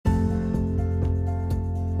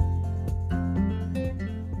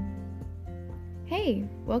Hey,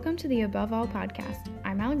 welcome to the Above All podcast.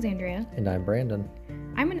 I'm Alexandria. And I'm Brandon.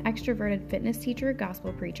 I'm an extroverted fitness teacher,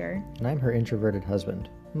 gospel preacher. And I'm her introverted husband,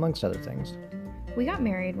 amongst other things. We got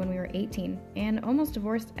married when we were 18 and almost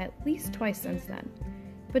divorced at least twice since then.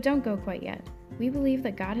 But don't go quite yet. We believe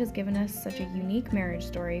that God has given us such a unique marriage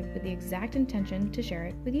story with the exact intention to share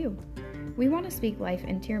it with you. We want to speak life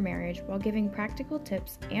into your marriage while giving practical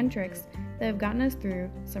tips and tricks that have gotten us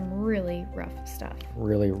through some really rough stuff.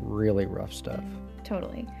 Really rough stuff.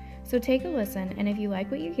 Totally. So take a listen, and if you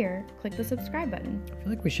like what you hear, click the subscribe button. I feel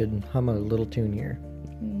like we should hum a little tune here.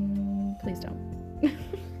 Please don't.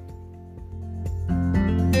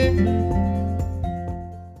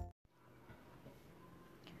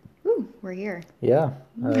 Ooh, we're here. Yeah,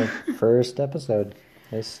 our first episode.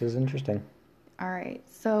 This is interesting. All right,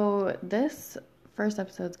 so this first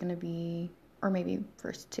episode's going to be, or maybe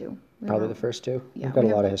first two. Probably the first two. Yeah, We've got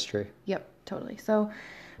a lot of history. Yep, totally. So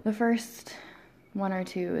the first one or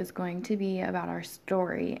two is going to be about our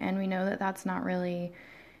story, and we know that that's not really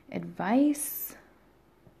advice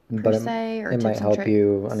per se, or it tips might and help tricks.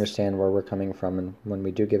 you understand where we're coming from and when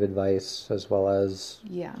we do give advice, as well as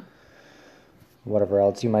whatever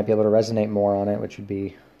else. You might be able to resonate more on it, which would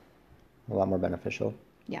be a lot more beneficial.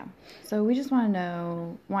 Yeah. So we just want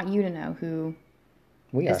you to know who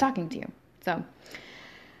is talking to you. So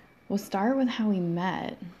we'll start with how we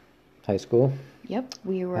met. High school. Yep.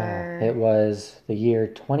 We were... It was the year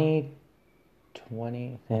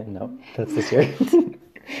 2020. No, that's this year.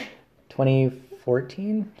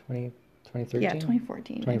 2014? 2013? Yeah,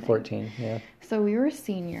 2014. 2014, yeah. So we were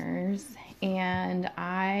seniors, and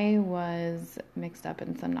I was mixed up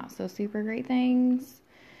in some not so super great things.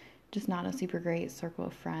 Just not a super great circle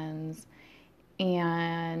of friends,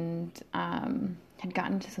 and had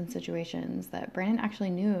gotten into some situations that Brandon actually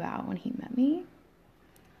knew about when he met me,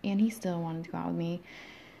 and he still wanted to go out with me.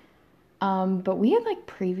 But we had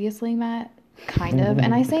previously met, kind of,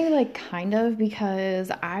 and I say kind of because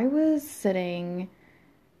I was sitting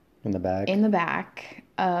in the back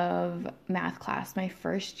of math class my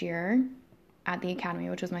first year at the academy,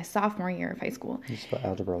 which was my sophomore year of high school. It's for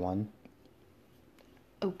Algebra 1.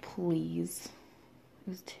 Oh, please.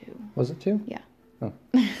 It was 2. Was it 2? Yeah. Oh.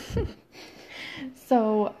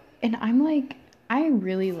 So, and I'm I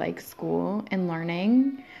really like school and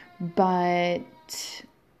learning, but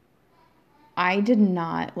I did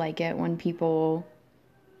not like it when people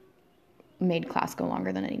made class go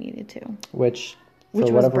longer than it needed to. Which was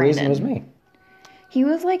for whatever reason, Brandon. was me. He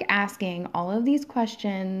was asking all of these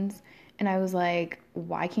questions, and I was like,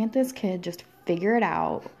 why can't this kid just figure it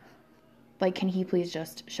out? Can he please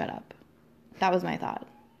just shut up? That was my thought.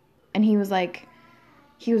 And he was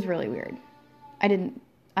really weird. I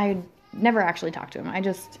never actually talked to him. I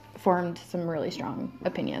just formed some really strong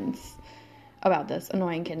opinions about this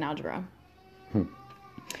annoying kid in algebra.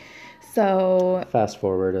 So... Fast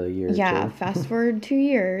forward a year or two. Fast forward 2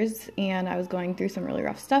 years, and I was going through some really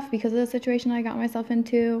rough stuff because of the situation I got myself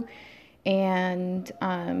into. And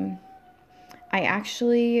my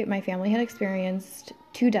family had experienced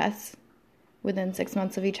 2 deaths within 6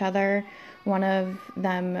 months of each other. One of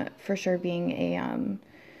them for sure being a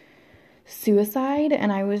suicide,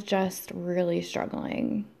 and I was just really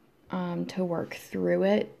struggling to work through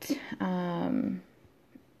it.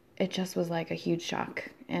 It just was a huge shock,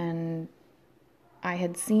 and I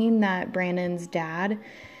had seen that Brandon's dad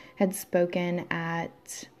had spoken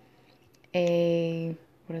at a,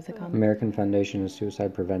 what is it called? American Foundation of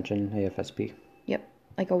Suicide Prevention, AFSP. Yep,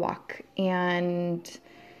 a walk, and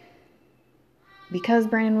because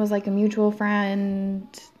Brandon was a mutual friend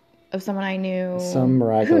of someone I knew. Some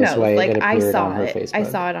miraculous way it appeared on her Facebook. I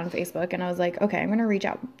saw it on Facebook, and I was like, okay, I'm going to reach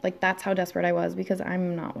out. That's how desperate I was, because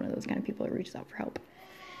I'm not one of those kind of people who reaches out for help.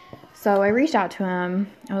 So I reached out to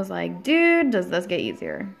him. I was like, dude, does this get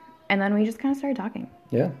easier? And then we just kind of started talking.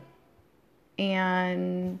 Yeah.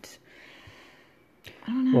 And I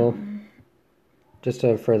don't know. Well, just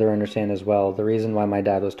to further understand as well, the reason why my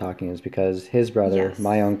dad was talking is because his brother,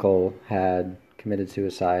 my uncle, had committed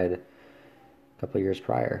suicide a couple of years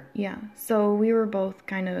prior. Yeah. So we were both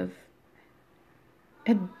kind of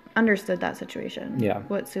had understood that situation. Yeah.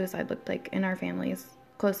 What suicide looked like in our families,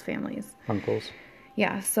 close families. Uncles.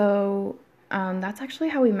 Yeah. So that's actually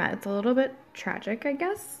how we met. It's a little bit tragic, I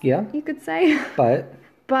guess. Yeah. You could say. But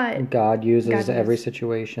God uses every used,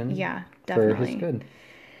 situation definitely. for his good.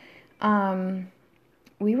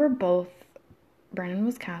 We were both, Brandon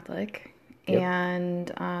was Catholic, and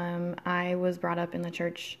I was brought up in the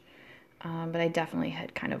church, but I definitely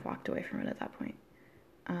had kind of walked away from it at that point.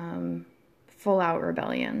 Full out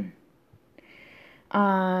rebellion.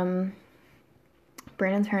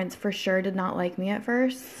 Brandon's parents for sure did not like me at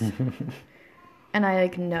first. And I,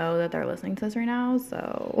 like, know that they're listening to this right now,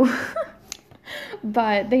 so...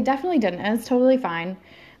 But they definitely didn't. And it's totally fine.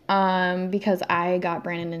 Because I got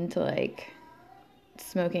Brandon into, like,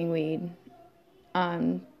 smoking weed.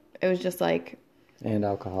 It was just, like... And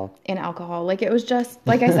alcohol. Like, it was just...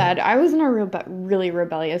 Like I said, I was in a really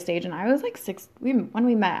rebellious stage. And I was, like, when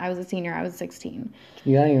we met, I was a senior. I was 16.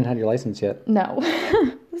 You hadn't even had your license yet. No.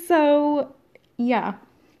 So, yeah.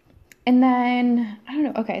 And then, I don't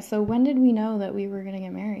know. Okay, so when did we know that we were going to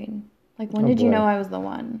get married? Like, when did you know I was the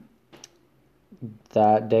one?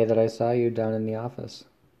 That day that I saw you down in the office.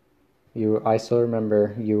 I still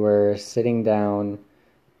remember you were sitting down,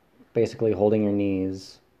 basically holding your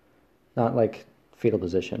knees. Not like fetal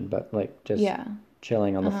position, but like just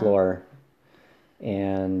chilling on the floor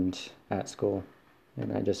and at school.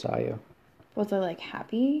 And I just saw you. Was I, like,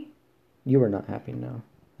 happy? You were not happy, no.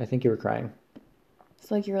 I think you were crying.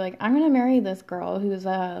 So, like, you were like, I'm going to marry this girl who's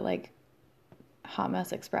like, Hot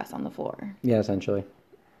Mess Express on the floor. Yeah, essentially.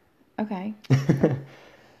 Okay.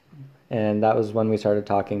 And that was when we started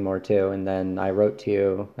talking more, too. And then I wrote to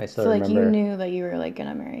you. I still remember. So, like, you knew that you were, like, going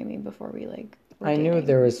to marry me before we, like, were I dating. knew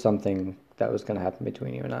there was something that was going to happen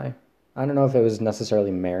between you and I. I don't know if it was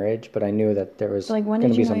necessarily marriage, but I knew that there was going to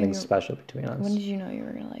be something special between us. When did you know you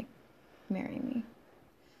were going to, like, marry me?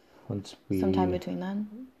 Sometime between then?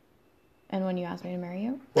 And when you asked me to marry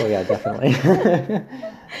you? Oh, yeah, definitely.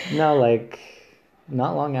 No, like,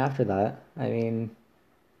 not long after that. I mean,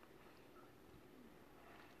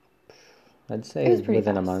 I'd say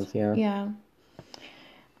within a month, yeah. Yeah.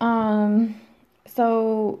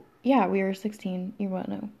 So, yeah, we were 16. You what,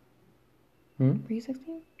 no? Were you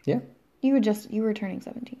 16? Yeah. You were turning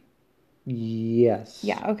 17. Yes.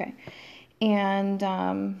 Yeah, okay.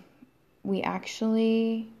 And, we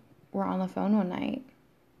actually were on the phone one night.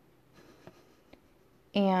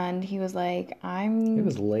 And he was like, It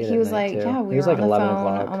was late He was at night, like, too. yeah, we It was were like on the 11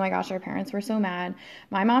 phone. o'clock. Oh my gosh, our parents were so mad.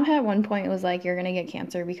 My mom at one point was like, you're going to get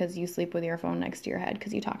cancer because you sleep with your phone next to your head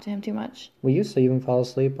because you talk to him too much. We used to even fall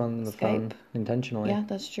asleep on the Skype. phone intentionally. Yeah,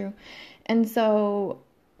 that's true. And so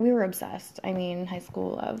we were obsessed. I mean, high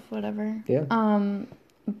school love, whatever. Yeah.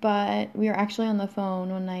 But we were actually on the phone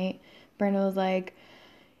one night. Brandon was like...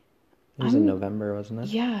 It was in November, wasn't it?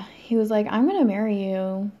 Yeah. He was like, I'm going to marry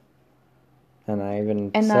you. And I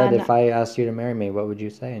even said, if I asked you to marry me, what would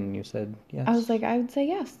you say? And you said yes. I was like, I would say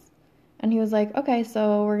yes. And he was like, okay,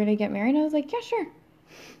 so we're going to get married? I was like, yeah, sure.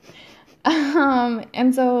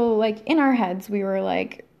 And so, like, in our heads, we were,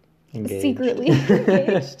 like, secretly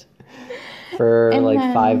engaged. For,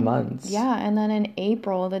 like, 5 months. Yeah, and then in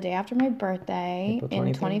April, the day after my birthday,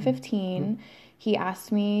 in 2015, he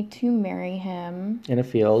asked me to marry him. In a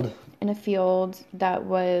field that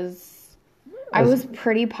was... I was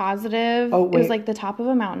pretty positive. Oh, wait. It was like the top of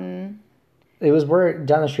a mountain. It was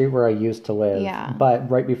down the street where I used to live. Yeah. But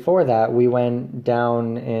right before that, we went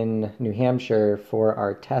down in New Hampshire for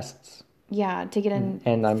our tests. Yeah, to get in.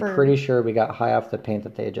 And I'm pretty sure we got high off the paint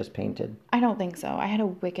that they had just painted. I don't think so. I had a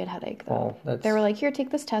wicked headache, though. They were like, here, take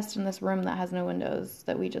this test in this room that has no windows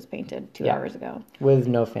that we just painted 2 hours ago. With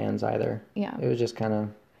no fans either. Yeah. It was just kind of...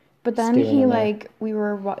 But then we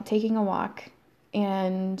were taking a walk,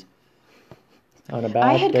 and... On a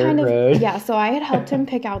bad dirt road. Yeah, so I had helped him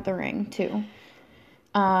pick out the ring, too.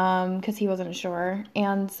 Because he wasn't sure.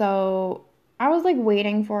 And so I was, like,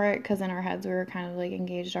 waiting for it, because in our heads we were kind of, like,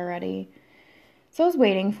 engaged already. So I was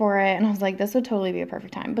waiting for it, and I was like, this would totally be a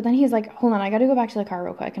perfect time. But then he's like, hold on, I gotta go back to the car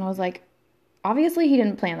real quick. And I was like, obviously he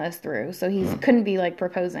didn't plan this through, so he couldn't be, like,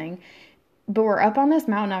 proposing. But we're up on this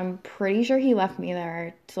mountain. I'm pretty sure he left me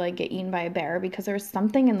there to, like, get eaten by a bear, because there was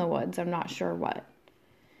something in the woods. I'm not sure what.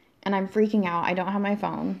 And I'm freaking out. I don't have my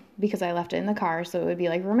phone because I left it in the car, so it would be,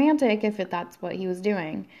 like, romantic if that's what he was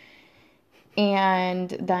doing.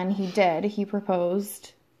 And then he did. He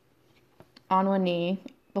proposed on one knee,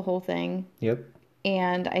 the whole thing. Yep.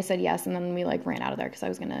 And I said yes, and then we, like, ran out of there because I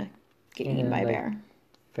was going to get eaten by a bear.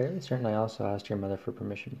 Fairly certain I also asked your mother for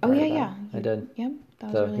permission. Oh, yeah. I did. Yep. That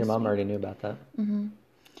was so really your mom sweet. already knew about that. Mm-hmm.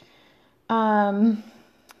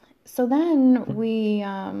 So then we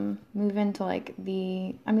move into, like,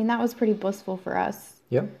 that was pretty blissful for us.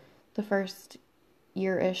 Yep. The first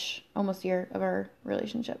year-ish, almost year of our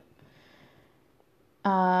relationship.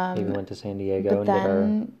 Even went to San Diego and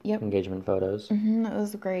did our engagement photos. Mm-hmm, that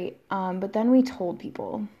was great. But then we told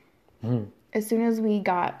people. Mm. As soon as we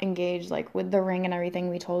got engaged, like, with the ring and everything,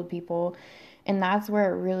 we told people. And that's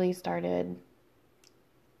where it really started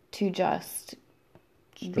to just...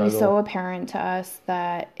 be so apparent to us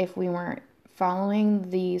that if we weren't following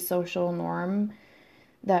the social norm,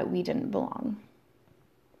 that we didn't belong.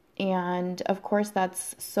 And of course,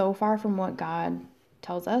 that's so far from what God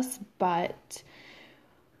tells us, but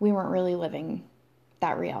we weren't really living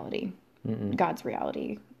that reality, God's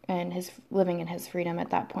reality, and living in his freedom at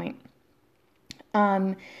that point.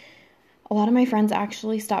 A lot of my friends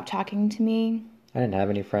actually stopped talking to me. I didn't have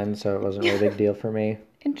any friends, so it wasn't really a big deal for me.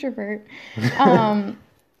 Introvert.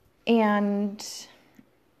 And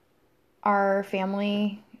our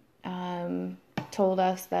family told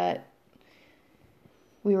us that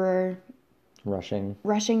we were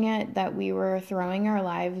Rushing it, that we were throwing our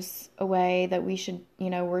lives away, that we should,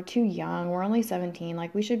 we're too young. We're only 17.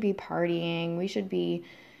 Like, we should be partying. We should be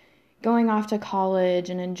going off to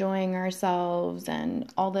college and enjoying ourselves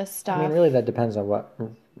and all this stuff. I mean, really, that depends on what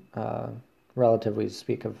relative we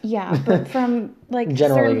speak of. Yeah, but from, like,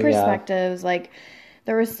 Generally, certain perspectives, like,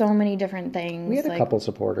 there were so many different things. We had like, a couple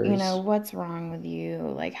supporters. What's wrong with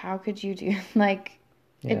you? Like, how could you do, like,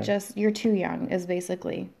 you're too young is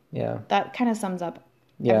basically. Yeah. That kind of sums up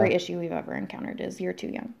every issue we've ever encountered is you're too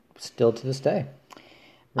young. Still to this day.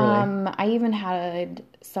 Really. I even had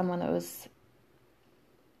someone that was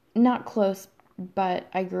not close, but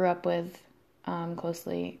I grew up with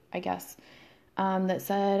closely, I guess, that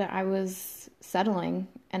said I was settling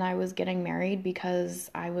and I was getting married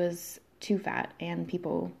because I was too fat and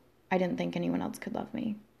I didn't think anyone else could love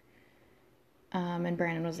me. And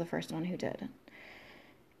Brandon was the first one who did.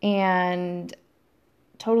 And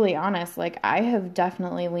totally honest, like, I have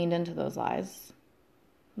definitely leaned into those lies.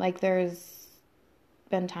 Like, there's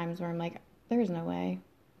been times where I'm like, there's no way.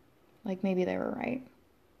 Like, maybe they were right.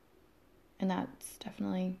 And that's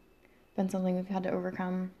definitely been something we've had to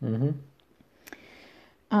overcome.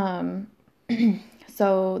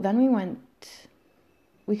 So then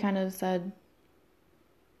we kind of said,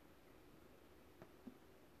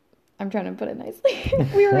 I'm trying to put it nicely.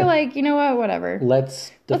 We were like, you know what, whatever.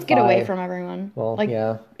 Let's get away from everyone. Well,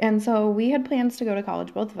 And so we had plans to go to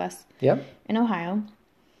college, both of us. Yep. In Ohio.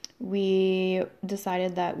 We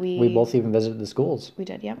decided that we both even visited the schools. We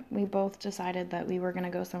did, yep. We both decided that we were going to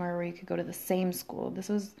go somewhere where we could go to the same school. This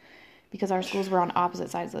was because our schools were on opposite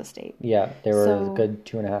sides of the state. Yeah, they were a good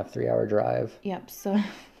 2.5, 3 hour drive. Yep, so,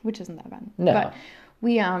 which isn't that bad. No. But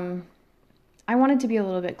I wanted to be a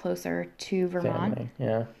little bit closer to Vermont. Family,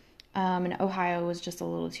 yeah. And Ohio was just a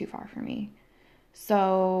little too far for me.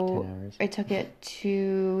 So I took it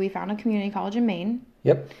we found a community college in Maine.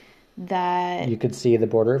 Yep. That you could see the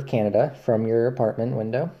border of Canada from your apartment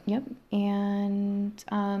window. Yep. And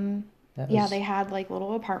they had like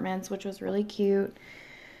little apartments, which was really cute.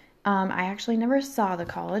 I actually never saw the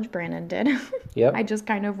college. Brandon did. Yep. I just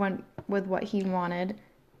kind of went with what he wanted.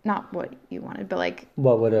 Not what you wanted, but like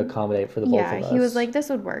what would accommodate for the both of us. Yeah, he was like, this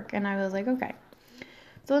would work. And I was like, okay.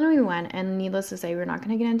 So then we went, and needless to say, we're not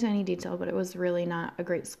going to get into any detail, but it was really not a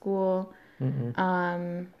great school. We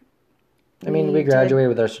graduated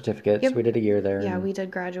with our certificates. Yep. We did a year there. Yeah, we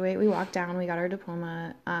did graduate. We walked down. We got our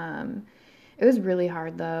diploma. It was really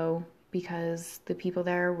hard, though, because the people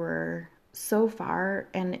there were so far,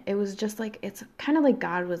 and it was just like, it's kind of like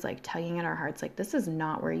God was like tugging at our hearts, like, this is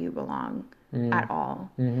not where you belong at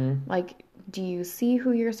all. Like, do you see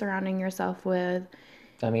who you're surrounding yourself with?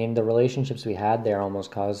 I mean, the relationships we had there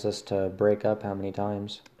almost caused us to break up how many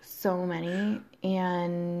times? So many.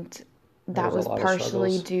 And that was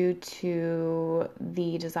partially due to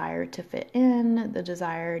the desire to fit in, the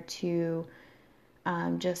desire to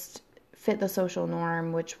just fit the social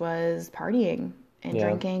norm, which was partying and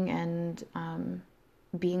drinking and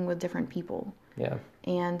being with different people. Yeah.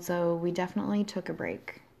 And so we definitely took a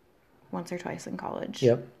break once or twice in college.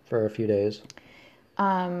 Yep, for a few days.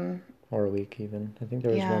 Or a week even. I think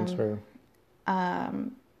there was once where...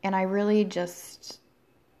 and I really just...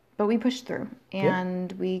 But we pushed through,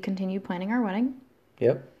 and we continued planning our wedding.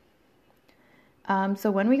 Yep.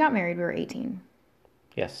 So when we got married, we were 18.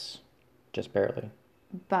 Yes, just barely.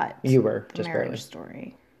 But you were the just marriage barely.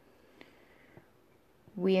 Story.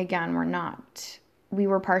 We again were not. We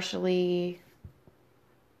were partially.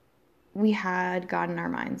 We had God in our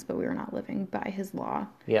minds, but we were not living by His law.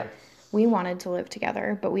 Yeah. We wanted to live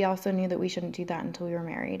together, but we also knew that we shouldn't do that until we were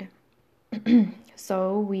married.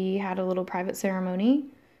 So we had a little private ceremony.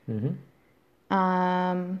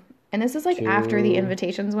 And this is like after the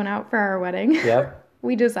invitations went out for our wedding. Yep.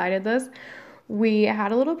 We decided this. We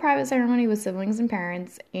had a little private ceremony with siblings and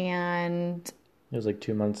parents, and it was like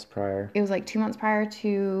 2 months prior. It was like 2 months prior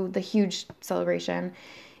to the huge celebration,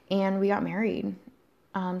 and we got married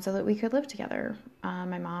so that we could live together.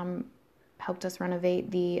 My mom helped us renovate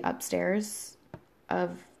the upstairs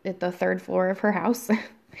of the third floor of her house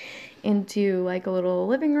into like a little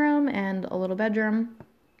living room and a little bedroom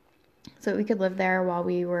so that we could live there while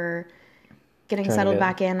we were getting Trying to settled get-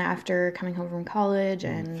 back in after coming home from college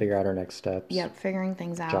and Figure out our next steps. yep, figuring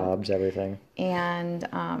things out. Jobs, everything. And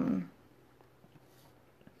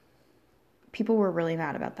people were really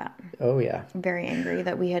mad about that. Oh, yeah. Very angry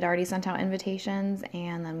that we had already sent out invitations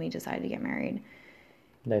and then we decided to get married.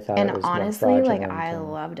 They thought And it was honestly, like, fraudulent I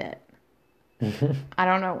and- loved it. I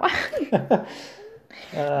don't know why.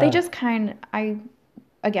 They just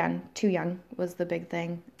again, too young was the big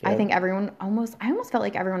thing. I Yep. think I almost felt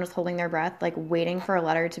like everyone was holding their breath, like waiting for a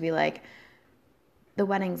letter to be like, the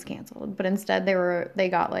wedding's canceled. But instead they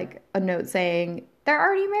got like a note saying, they're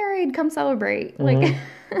already married, come celebrate. Like,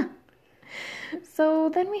 so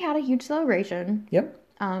then we had a huge celebration. Yep.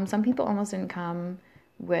 Some people almost didn't come,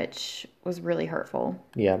 which was really hurtful.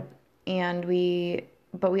 Yeah.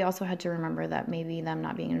 But we also had to remember that maybe them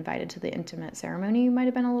not being invited to the intimate ceremony might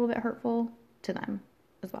have been a little bit hurtful to them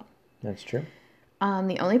as well. That's true.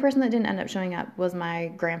 The only person that didn't end up showing up was my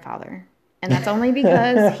grandfather. And that's only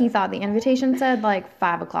because he thought the invitation said like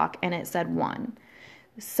 5:00 and it said 1.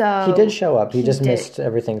 So He did show up. He just did. missed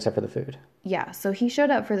everything except for the food. Yeah, so he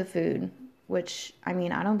showed up for the food, which, I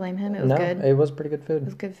mean, I don't blame him. It was No, good. it was pretty good food. It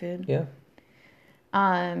was good food. Yeah,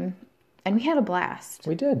 And we had a blast.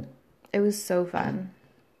 we did. It was so fun.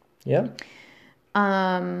 Yep.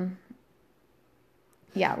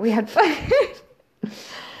 Yeah, we had fun.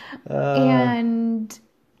 And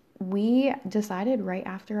we decided right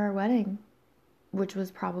after our wedding, which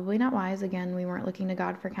was probably not wise. Again, we weren't looking to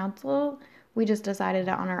God for counsel. We just decided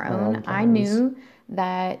it on our own. I plans. knew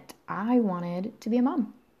that I wanted to be a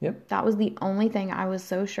mom. Yep. That was the only thing I was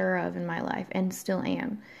so sure of in my life, and still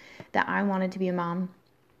am, that I wanted to be a mom.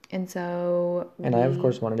 And so And I, of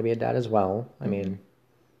course, wanted to be a dad as well. I mean,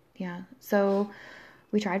 yeah. So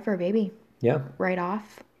we tried for a baby yeah. right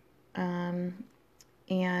off. And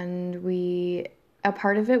a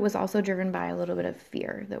part of it was also driven by a little bit of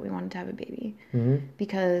fear that we wanted to have a baby. Mm-hmm.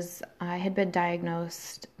 Because I had been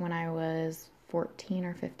diagnosed when I was 14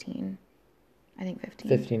 or 15. I think 15.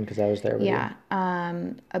 15, because I was there with you. Yeah.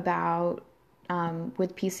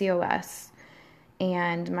 With PCOS.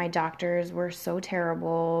 And my doctors were so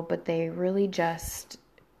terrible, but they really just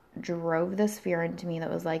drove this fear into me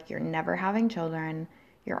that was like, you're never having children.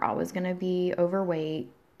 You're always going to be overweight.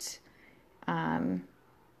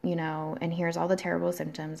 And here's all the terrible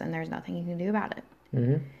symptoms, and there's nothing you can do about it.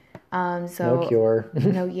 Mm-hmm. So no cure.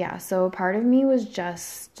 no, yeah. So part of me was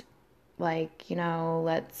just like,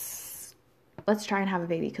 let's try and have a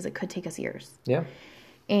baby because it could take us years. Yeah.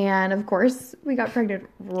 And of course, we got pregnant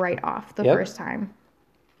right off the first time.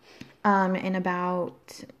 And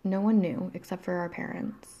no one knew except for our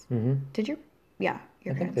parents. Mm-hmm. Did you? Yeah,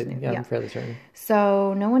 your parents knew. Yeah, I'm fairly certain.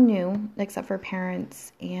 So no one knew except for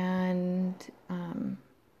parents and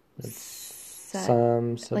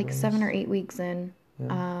Some like siblings. 7 or 8 weeks in,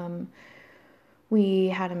 we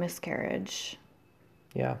had a miscarriage,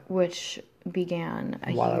 Yeah. which began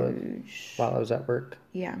a huge. While I was at work.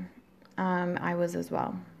 Yeah, I was as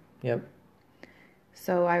well. Yep.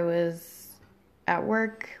 So I was at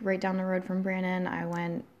work right down the road from Brandon. I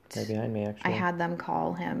went. Right behind me, actually. I had them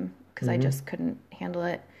call him because I just couldn't handle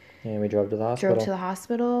it. And we drove to the hospital. Drove to the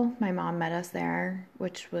hospital. My mom met us there,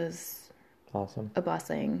 which was Awesome. a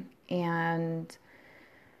blessing. And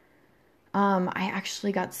I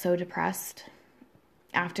actually got so depressed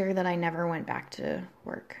after that I never went back to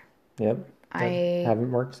work. Yep. I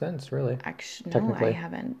haven't worked since, really. Actually, no, Technically. I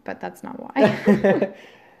haven't, but that's not why.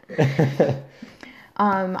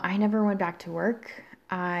 I never went back to work.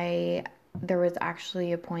 There was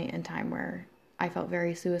actually a point in time where I felt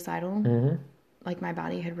very suicidal. Mm-hmm. Like my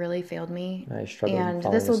body had really failed me. I struggled And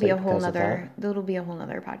falling this will be a asleep whole because of nother, that'll be a whole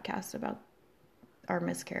nother podcast about our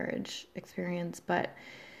miscarriage experience, but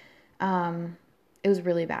it was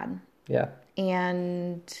really bad. Yeah.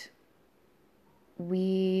 And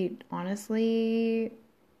we honestly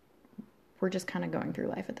were just kind of going through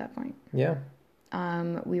life at that point. Yeah.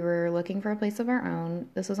 We were looking for a place of our own.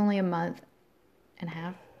 This was only a month and a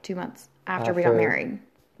half, 2 months after we got married.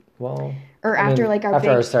 Well, Or after like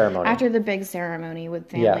our ceremony. After the big ceremony with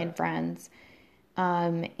family Yeah. and friends.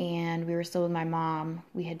 And we were still with my mom.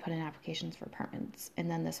 We had put in applications for apartments.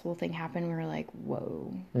 And then this whole thing happened. We were like,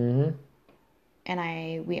 whoa. Mm-hmm.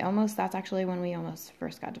 And that's actually when we almost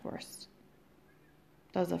first got divorced.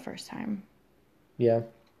 That was the first time. Yeah.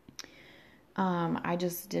 I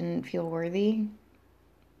just didn't feel worthy.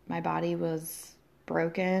 My body was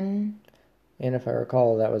broken. And if I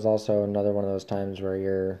recall, that was also another one of those times where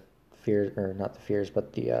your fears, or not the fears,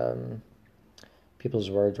 but the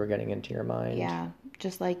people's words were getting into your mind. Yeah.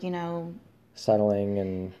 Just like, Settling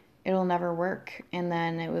and... it'll never work. And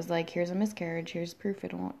then it was like, here's a miscarriage. Here's proof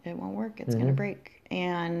it won't work. It's going to break.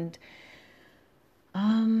 And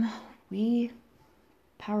We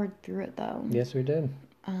powered through it though. Yes, we did.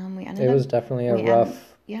 We ended It up was definitely a we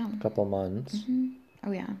rough yeah. couple months.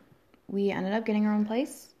 Oh yeah. We ended up getting our own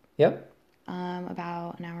place, Yep,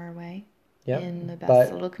 about an hour away yep. in the best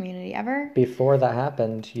But little community ever. before that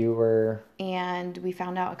happened, you were... And we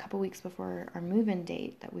found out a couple weeks before our move-in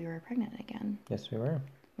date that we were pregnant again, Yes, we were.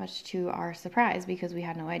 much to our surprise because we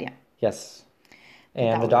had no idea. Yes. that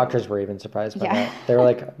And the we doctors were even surprised by Yeah. that. They were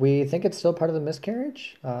like, we think it's still part of the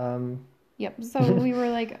miscarriage. Yep. So we were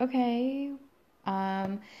like, okay.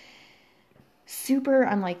 Super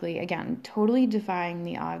unlikely. Again, totally defying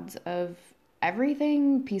the odds of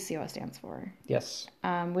everything PCOS stands for, Yes.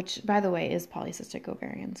 which, by the way, is polycystic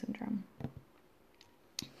ovarian syndrome.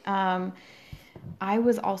 I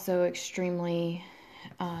was also extremely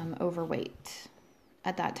overweight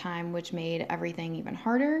at that time, which made everything even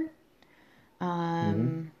harder.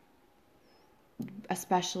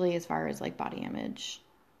 Especially as far as like body image.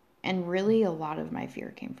 And really, a lot of my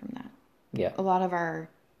fear came from that. Yeah. A lot of our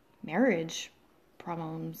marriage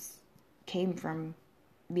problems came from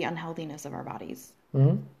the unhealthiness of our bodies.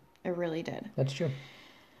 Mm-hmm. It really did. That's true.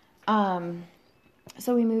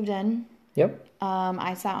 So we moved in. Yep.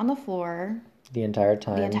 I sat on the floor. The entire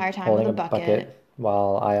time. The entire time holding with a bucket.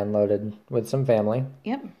 while I unloaded with some family.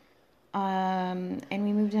 Yep. And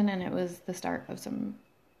we moved in, and it was the start of some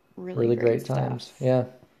Really great times. stuff. Yeah.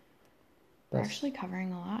 We're actually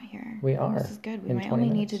covering a lot here. We are. This is good. We in might 20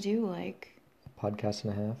 only minutes. need to do like Podcast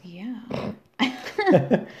and a half.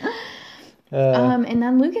 yeah. And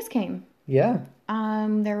then Lucas came. Yeah.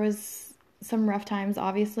 There was some rough times,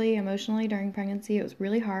 obviously, emotionally during pregnancy. It was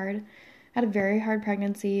really hard. Had a very hard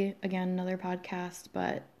pregnancy. Again, another podcast,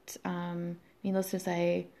 but needless to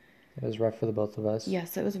say, it was rough for the both of us.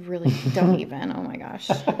 yes, it was really. Don't even. Oh my gosh.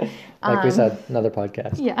 Like we said, another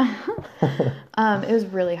podcast. Yeah. It was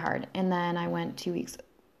really hard, and then I went 2 weeks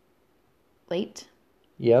late.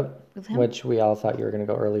 Yep. With him. Which we all thought you were going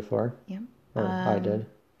to go early for. Yep. Or I did.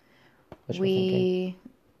 We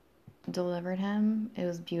delivered him. It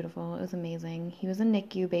was beautiful. It was amazing. He was a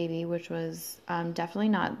NICU baby, which was definitely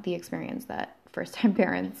not the experience that first-time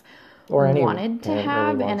parents or any wanted to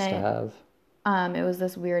have. Really and it was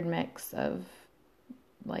this weird mix of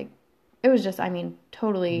like, it was just, I mean,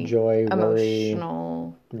 totally joy,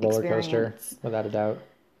 emotional worry, roller coaster, experience. without a doubt.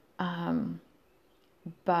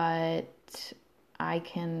 But I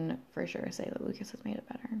can for sure say that Lucas has made it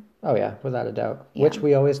better. Oh yeah, without a doubt. Yeah. Which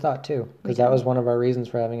we always thought too, because that was one of our reasons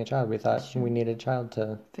for having a child. We thought we needed a child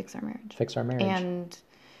to fix our marriage. And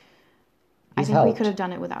I think we could have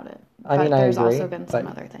done it without it. I mean, there's I agree, also been some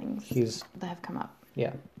other things that have come up.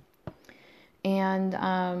 Yeah.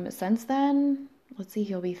 And since then, let's see,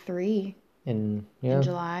 he'll be 3 in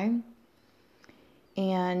July.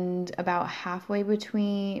 And about halfway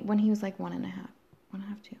between when he was like 1.5,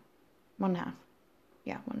 2, 1.5.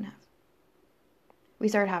 Yeah, 1.5. We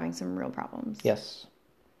started having some real problems. Yes.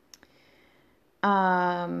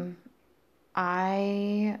 I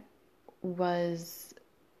was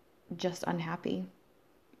just unhappy.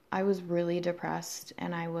 I was really depressed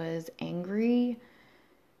and I was angry.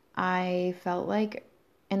 I felt like,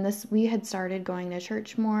 we had started going to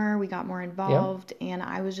church more. We got more involved, and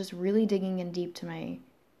I was just really digging in deep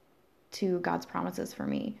to God's promises for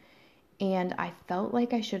me. And I felt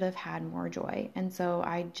like I should have had more joy. And so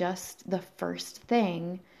the first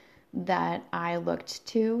thing that I looked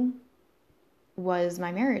to was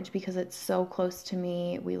my marriage, because it's so close to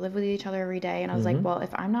me. We live with each other every day. And I was like, well,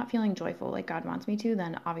 if I'm not feeling joyful like God wants me to,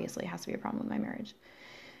 then obviously it has to be a problem with my marriage.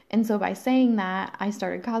 And so by saying that, I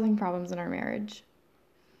started causing problems in our marriage.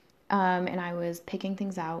 And I was picking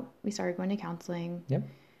things out. We started going to counseling. Yep.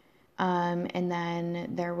 And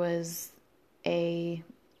then there was a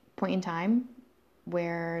point in time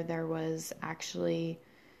where there was actually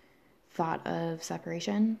thought of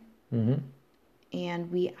separation. Mm-hmm.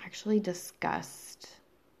 And we actually discussed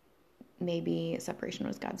maybe separation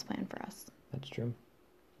was God's plan for us. That's true.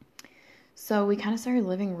 So we kind of started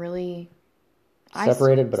living really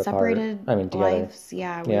separated but apart. I mean, together. Lives.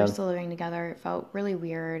 Yeah, we were still living together. It felt really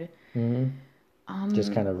weird. Mm-hmm.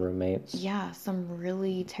 Just kind of roommates. Yeah, some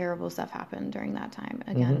really terrible stuff happened during that time.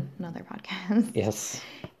 Again, another podcast. Yes.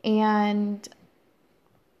 And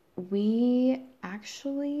we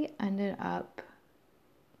actually ended up,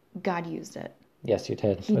 God used it. Yes, you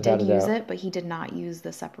did. He did use it, but he did not use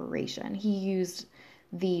the separation. He used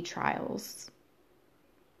the trials.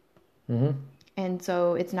 Mm-hmm. And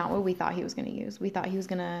so it's not what we thought he was going to use. We thought he was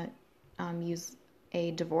going to use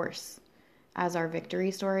a divorce as our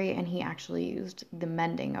victory story, and he actually used the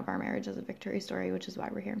mending of our marriage as a victory story, which is why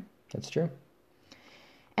we're here. That's true.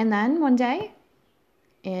 And then one day,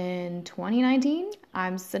 in 2019,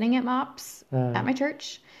 I'm sitting at MOPS at my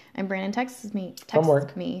church, and Brandon texts me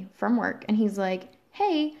from work, and he's like,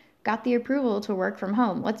 "Hey, got the approval to work from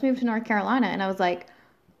home. Let's move to North Carolina." And I was like,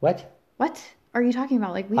 What? "What are you talking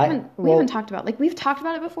about? Like we haven't talked about, like we've talked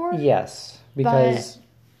about it before." Yes, because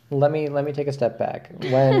let me take a step back.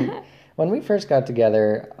 When we first got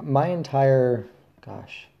together,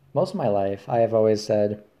 most of my life, I have always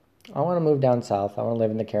said, I want to move down south. I want to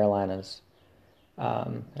live in the Carolinas.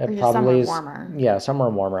 Or just somewhere warmer. Yeah, somewhere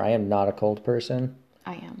warmer. I am not a cold person.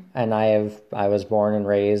 I am. And I was born and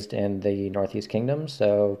raised in the Northeast Kingdom,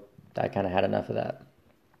 so I kind of had enough of that.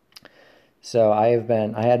 So I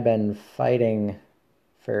had been fighting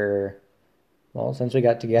since we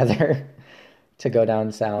got together to go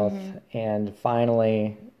down south, and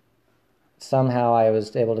finally, somehow I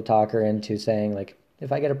was able to talk her into saying, like,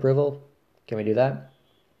 if I get approval, can we do that?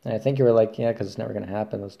 And I think you were like, yeah, because it's never going to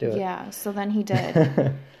happen. Let's do it. Yeah, so then he did.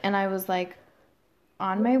 And I was like,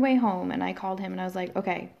 on my way home, and I called him, and I was like,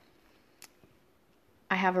 okay,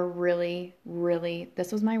 I have a really, really,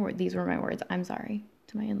 these were my words, I'm sorry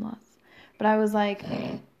to my in-laws. But I was like,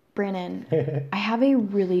 Brandon, I have a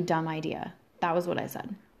really dumb idea. That was what I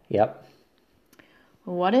said. Yep.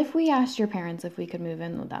 What if we asked your parents if we could move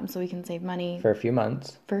in with them so we can save money for a few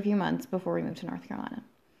months before we move to North Carolina?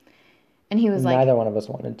 And he was like, neither one of us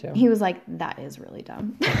wanted to. He was like, that is really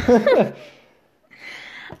dumb.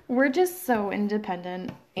 We're just so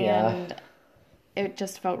independent, and it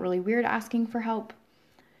just felt really weird asking for help.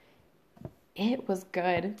 It was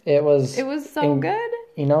good. It was so good.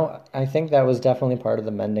 You know, I think that was definitely part of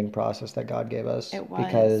the mending process that God gave us. It was.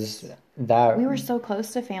 Because we were so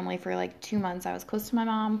close to family for like 2 months. I was close to my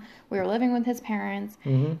mom. We were living with his parents.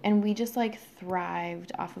 And we just like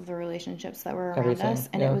thrived off of the relationships that were around us.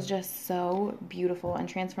 And it was just so beautiful and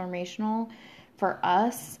transformational. For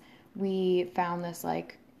us, we found this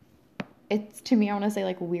like, to me, I want to say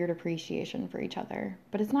like weird appreciation for each other.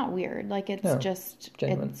 But it's not weird. Like it's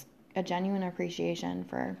genuine. It's a genuine appreciation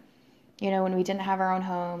for, when we didn't have our own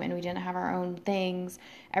home and we didn't have our own things,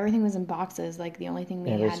 everything was in boxes. Like the only thing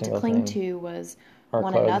we had to cling to was our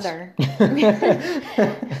one clothes. another.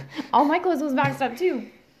 All my clothes was boxed up too.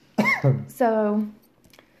 So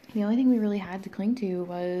the only thing we really had to cling to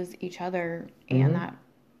was each other. And that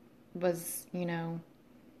was,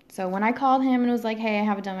 so when I called him and was like, hey, I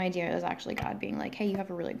have a dumb idea, it was actually God being like, hey, you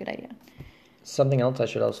have a really good idea. Something else I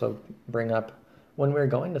should also bring up. When we were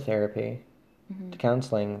going to therapy, to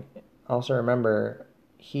counseling, also remember,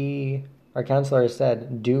 our counselor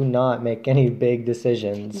said, do not make any big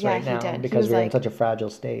decisions right now because we're in such a fragile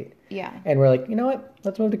state. Yeah. And we're like, you know what?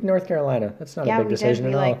 Let's move to North Carolina. That's not a big decision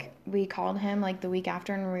at all. We called him like the week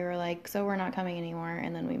after, and we were like, so we're not coming anymore,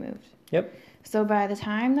 and then we moved. Yep. So by the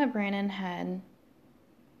time that Brandon had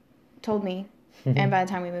told me, and by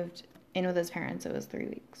the time we moved in with his parents, it was 3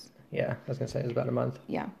 weeks. Yeah, I was going to say it was about a month.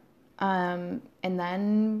 Yeah. And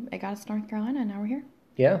then it got us to North Carolina, and now we're here.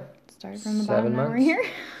 Yeah. Started from the bottom, now we're here.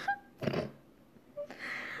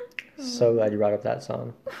 So glad you brought up that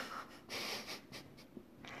song.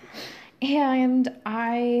 And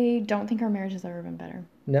I don't think our marriage has ever been better.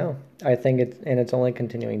 No, I think it's only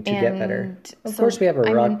continuing to get better. Of course, we have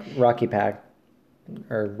a rocky past.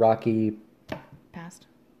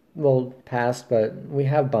 Well, past, but we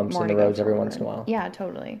have bumps in the roads every once in a while. Yeah,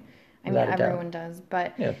 totally. I mean, everyone does,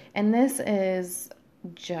 but, and this is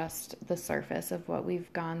just the surface of what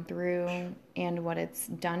we've gone through and what it's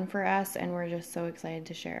done for us, and we're just so excited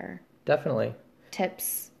to share. Definitely.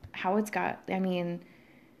 Tips, how it's got,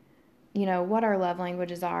 what our love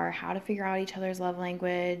languages are, how to figure out each other's love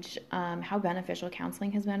language, how beneficial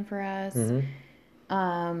counseling has been for us,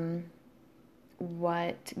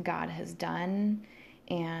 what God has done,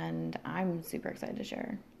 and I'm super excited to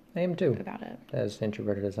share. I am too. About it. As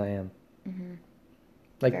introverted as I am. Mm-hmm.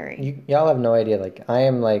 Like, y'all have no idea. Like, I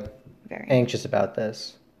am, like, very anxious about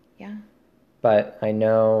this. Yeah. But I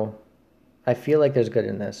feel like there's good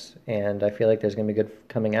in this. And I feel like there's going to be good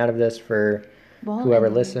coming out of this for whoever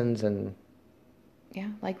listens. And yeah,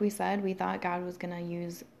 like we said, we thought God was going to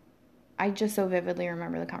use... I just so vividly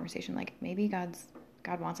remember the conversation. Like, maybe God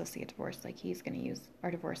wants us to get divorced. Like, he's going to use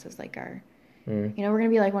our divorce as, like, our... we're going to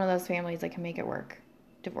be, like, one of those families that can make it work.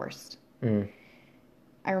 Divorced.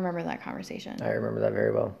 I remember that conversation. I remember that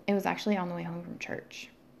very well. It was actually on the way home from church.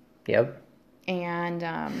 Yep. And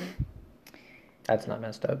that's not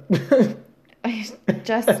messed up.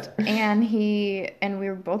 and we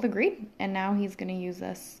were both agreed, and now he's going to use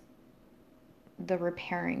the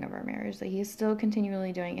repairing of our marriage that he's still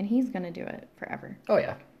continually doing, and he's going to do it forever. Oh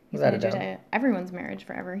yeah. He's going to do everyone's marriage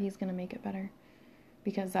forever. He's going to make it better,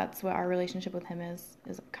 because that's what our relationship with him is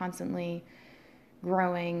constantly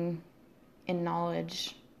growing in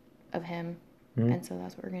knowledge of Him. Mhm. And so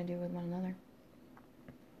that's what we're going to do with one another.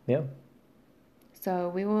 Yeah. So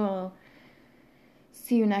we will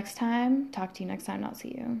see you next time. Talk to you next time, not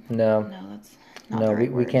see you. No. No, that's not No, the right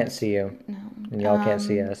we word. can't see you. No. And y'all can't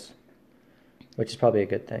see us. Which is probably a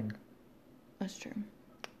good thing. That's true.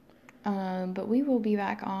 But we will be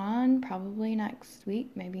back on probably next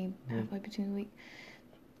week, maybe halfway between the week.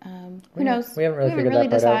 Who knows? We haven't really figured really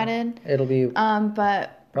that part decided. out. It'll be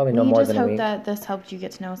But probably no we more just than a hope week. that this helped you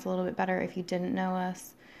get to know us a little bit better. If you didn't know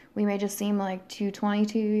us, we may just seem like two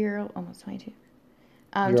 22-year-old, almost 22.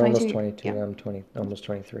 You're almost 22. Yeah. I'm almost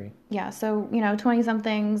 23. Yeah, so,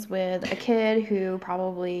 20-somethings with a kid who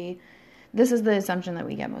probably, this is the assumption that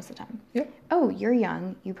we get most of the time. Yep. Oh, you're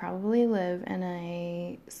young. You probably live in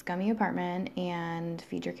a scummy apartment and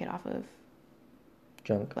feed your kid off of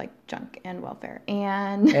Junk. like junk and welfare.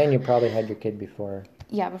 And And you probably had your kid before.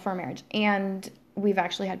 yeah, before marriage. And we've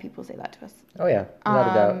actually had people say that to us. Oh, yeah.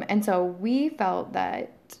 Without a doubt. And so we felt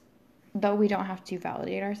that though we don't have to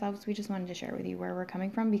validate ourselves, we just wanted to share with you where we're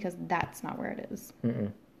coming from because that's not where it is.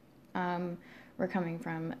 We're coming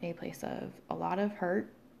from a place of a lot of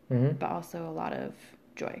hurt, but also a lot of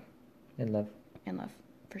joy. And love. And love,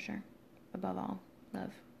 for sure. Above all,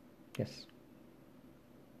 love. Yes.